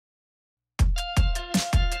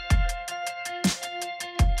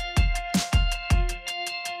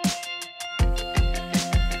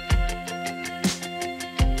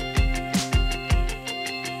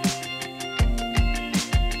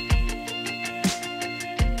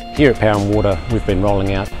Here at Power and Water, we've been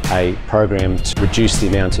rolling out a program to reduce the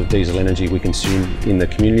amount of diesel energy we consume in the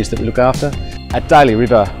communities that we look after. At Daly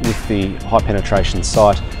River, with the high penetration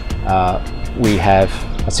site, we have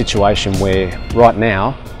a situation where right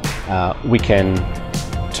now we can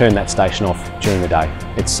turn that station off during the day.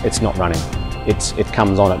 It's not running. It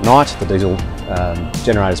comes on at night, the diesel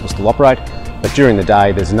generators will still operate, but during the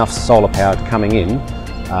day there's enough solar power coming in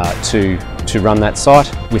to run that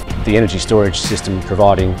site, with the energy storage system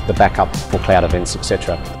providing the backup for cloud events,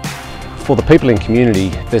 etc. For the people in community,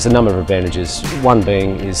 there's a number of advantages. One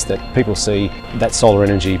being is that people see that solar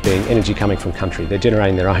energy being energy coming from country. They're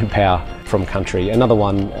generating their own power from country. Another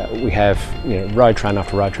one, we have road train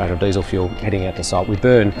after road train of diesel fuel heading out to site. We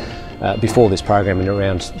burn, before this program, in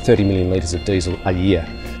around 30 million litres of diesel a year.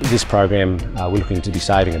 This program, we're looking to be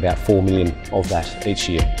saving about 4 million of that each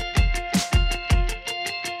year.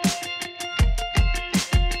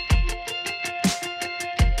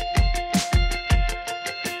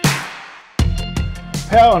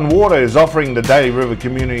 Power and Water is offering the Daly River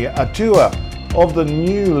community a tour of the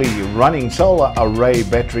newly running solar array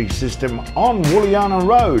battery system on Wooliana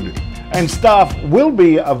Road, and staff will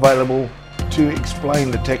be available to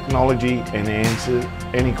explain the technology and answer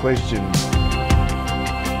any questions.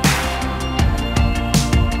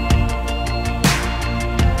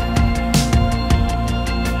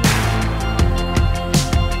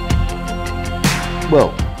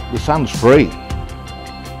 Well, the sun's free.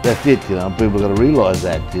 That's it, people got to realise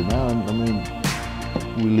that, and I mean,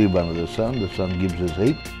 we live under the sun gives us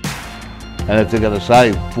heat, and if they're going to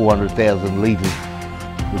save 400,000 litres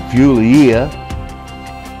of fuel a year,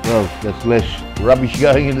 well, that's less rubbish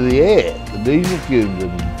going into the air, the diesel fumes,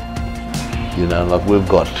 and like we've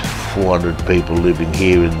got 400 people living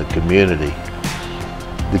here in the community.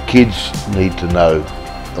 The kids need to know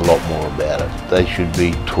a lot more about it. They should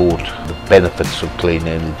be taught the benefits of clean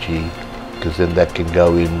energy, because then that can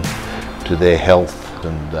go into their health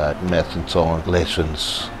and maths and science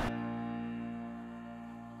lessons.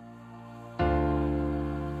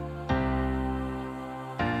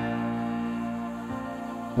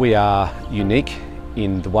 We are unique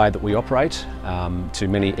in the way that we operate to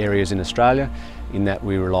many areas in Australia, in that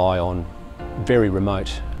we rely on very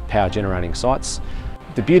remote power generating sites.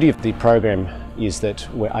 The beauty of the program is that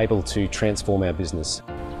we're able to transform our business.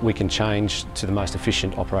 We can change to the most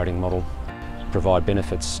efficient operating model, provide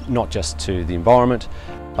benefits not just to the environment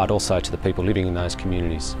but also to the people living in those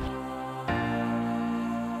communities.